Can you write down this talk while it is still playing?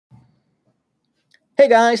Hey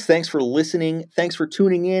guys, thanks for listening. Thanks for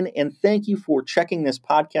tuning in. And thank you for checking this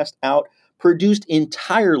podcast out, produced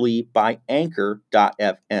entirely by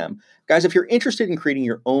Anchor.fm. Guys, if you're interested in creating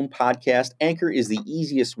your own podcast, Anchor is the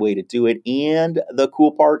easiest way to do it. And the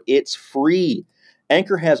cool part, it's free.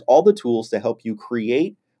 Anchor has all the tools to help you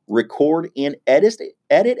create, record, and edit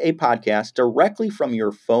a podcast directly from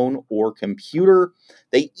your phone or computer.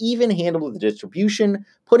 They even handle the distribution,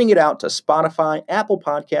 putting it out to Spotify, Apple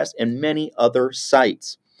Podcasts, and many other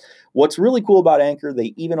sites. What's really cool about Anchor,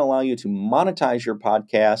 they even allow you to monetize your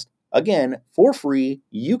podcast. Again, for free,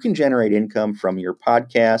 you can generate income from your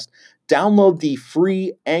podcast. Download the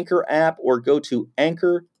free Anchor app or go to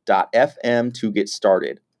Anchor.fm to get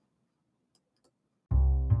started.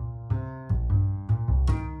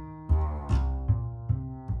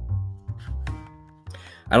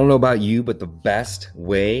 I don't know about you, but the best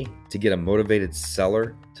way to get a motivated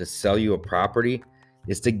seller to sell you a property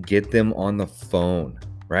is to get them on the phone,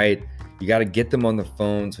 right? You got to get them on the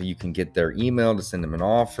phone so you can get their email to send them an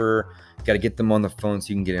offer. You got to get them on the phone so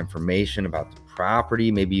you can get information about the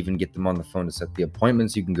property, maybe even get them on the phone to set the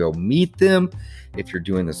appointments. You can go meet them if you're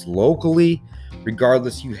doing this locally.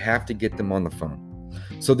 Regardless, you have to get them on the phone.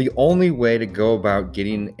 So the only way to go about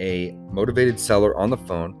getting a motivated seller on the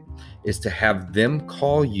phone is to have them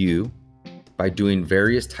call you by doing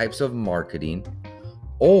various types of marketing,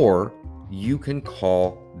 or you can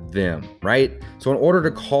call them, right? So in order to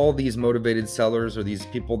call these motivated sellers or these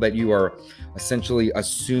people that you are essentially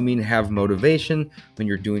assuming have motivation when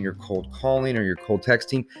you're doing your cold calling or your cold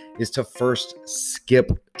texting, is to first skip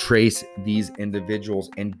trace these individuals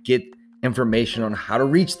and get information on how to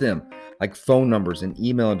reach them, like phone numbers and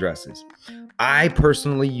email addresses. I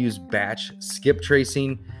personally use batch skip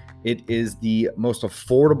tracing. It is the most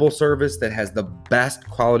affordable service that has the best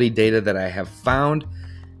quality data that I have found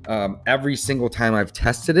every single time I've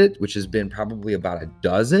tested it, which has been probably about a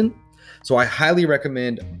dozen. So I highly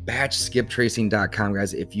recommend batchskiptracing.com,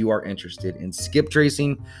 guys. If you are interested in skip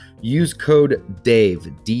tracing, use code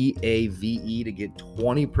DAVE, D-A-V-E, to get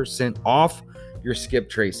 20% off your skip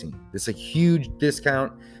tracing. This is a huge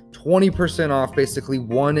discount, 20% off. Basically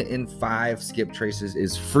 1 in 5 skip traces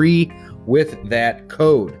is free with that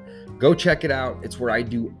code. Go check it out. It's where I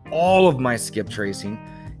do all of my skip tracing.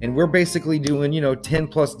 And we're basically doing, 10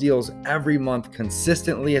 plus deals every month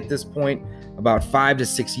consistently at this point, about 5 to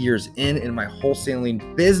 6 years in my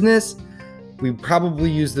wholesaling business. We probably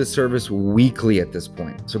use this service weekly at this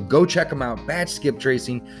point. So go check them out. Batch skip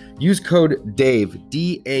tracing. Use code DAVE,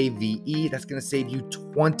 D-A-V-E. That's going to save you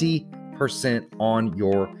 20% on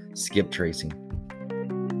your skip tracing.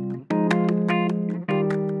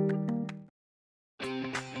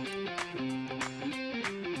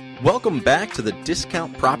 Welcome back to the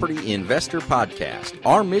Discount Property Investor Podcast.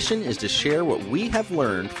 Our mission is to share what we have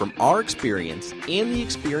learned from our experience and the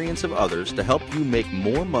experience of others to help you make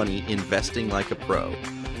more money investing like a pro.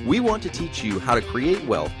 We want to teach you how to create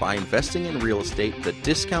wealth by investing in real estate the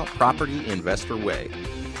Discount Property Investor way.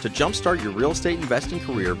 To jumpstart your real estate investing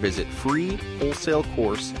career, visit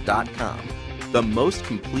freewholesalecourse.com, the most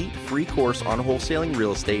complete free course on wholesaling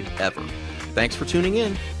real estate ever. Thanks for tuning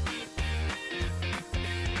in.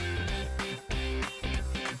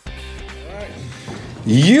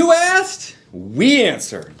 You asked, we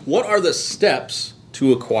answer. What are the steps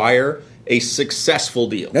to acquire a successful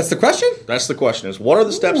deal? That's the question? That's the question, is what are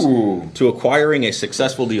the steps to acquiring a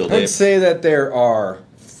successful deal, Dave? I'd say that there are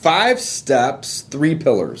 5 steps, 3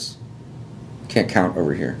 pillars. Can't count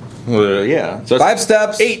over here. Yeah. So 5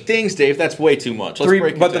 steps. 8 things, Dave. That's way too much. Let's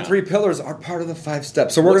break it down. The 3 pillars are part of the 5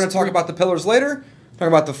 steps. So we're going to talk about the pillars later. Talk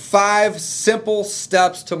about the 5 simple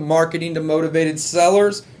steps to marketing to motivated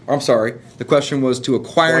sellers. The question was to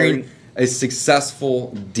acquiring a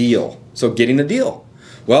successful deal. So getting a deal.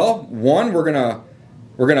 Well, one, we're gonna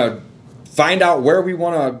find out where we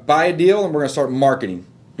want to buy a deal, and we're gonna start marketing.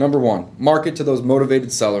 Number 1, market to those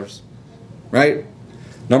motivated sellers, right?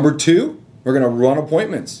 Number 2, we're gonna run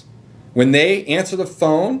appointments. When they answer the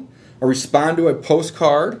phone or respond to a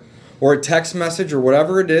postcard or a text message or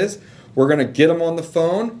whatever it is, we're gonna get them on the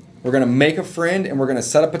phone. We're going to make a friend, and we're going to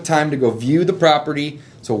set up a time to go view the property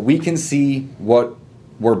so we can see what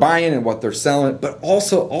we're buying and what they're selling, but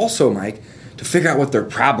also, Mike, to figure out what their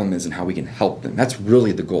problem is and how we can help them. That's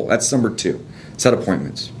really the goal. That's number 2. Set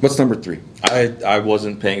appointments. What's number 3? I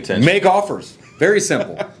wasn't paying attention. Make offers. Very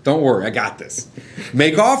simple. Don't worry, I got this.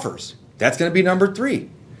 Make offers. That's going to be number 3.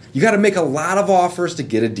 You got to make a lot of offers to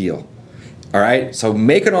get a deal. All right, so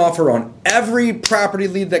make an offer on every property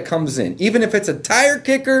lead that comes in. Even if it's a tire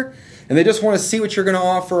kicker and they just want to see what you're going to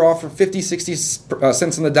offer 50, 60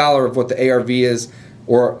 cents on the dollar of what the ARV is,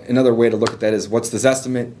 or another way to look at that is what's this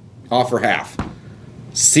estimate, offer half.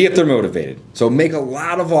 See if they're motivated. So make a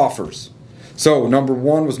lot of offers. So number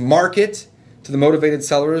 1 was market to the motivated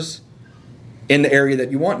sellers in the area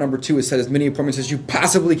that you want. Number 2 is set as many appointments as you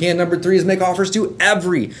possibly can. Number 3 is make offers to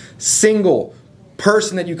every single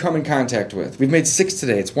person that you come in contact with. We've made 6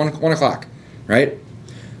 today. It's 1 o'clock, right?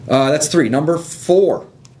 That's 3. Number 4,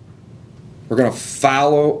 we're going to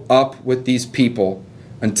follow up with these people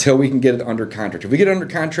until we can get it under contract. If we get it under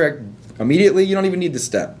contract immediately, you don't even need this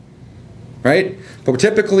step, right? But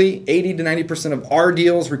typically 80 to 90% of our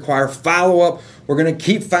deals require follow-up. We're going to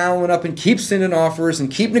keep following up and keep sending offers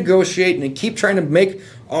and keep negotiating and keep trying to make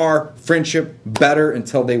our friendship better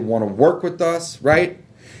until they want to work with us, right?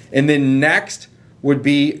 And then next would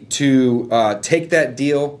be to take that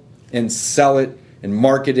deal and sell it and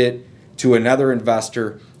market it to another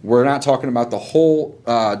investor. We're not talking about the whole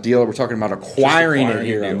deal. We're talking about acquiring it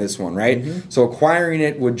here on this one, right? Mm-hmm. So acquiring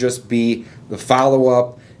it would just be the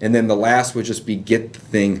follow-up, and then the last would just be get the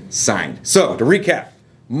thing signed. So to recap,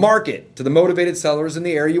 market to the motivated sellers in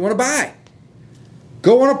the area you want to buy.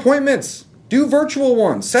 Go on appointments. Do virtual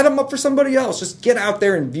ones. Set them up for somebody else. Just get out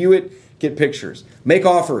there and view it. Get pictures. Make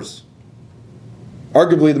offers.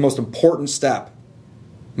 Arguably the most important step.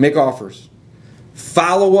 Make offers.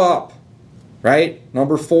 Follow up. Right?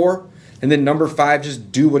 Number 4. And then number 5,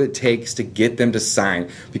 just do what it takes to get them to sign.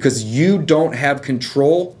 Because you don't have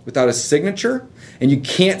control without a signature. And you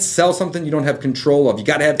can't sell something you don't have control of. You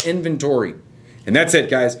got to have inventory. And that's it,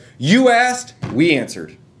 guys. You asked, we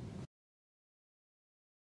answered.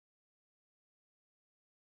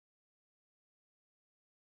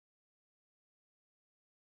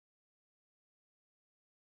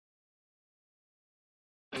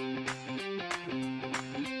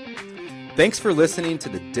 Thanks for listening to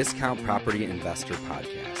the Discount Property Investor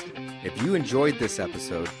Podcast. If you enjoyed this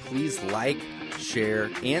episode, please like, share,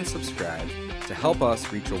 and subscribe to help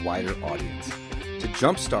us reach a wider audience. To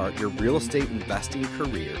jumpstart your real estate investing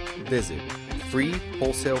career, visit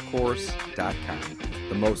freewholesalecourse.com,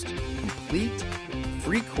 the most complete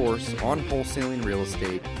free course on wholesaling real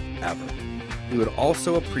estate ever. We would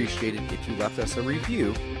also appreciate it if you left us a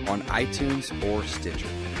review on iTunes or Stitcher.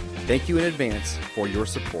 Thank you in advance for your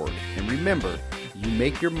support. And remember, you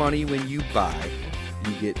make your money when you buy,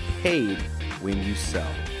 you get paid when you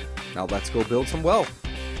sell. Now let's go build some wealth.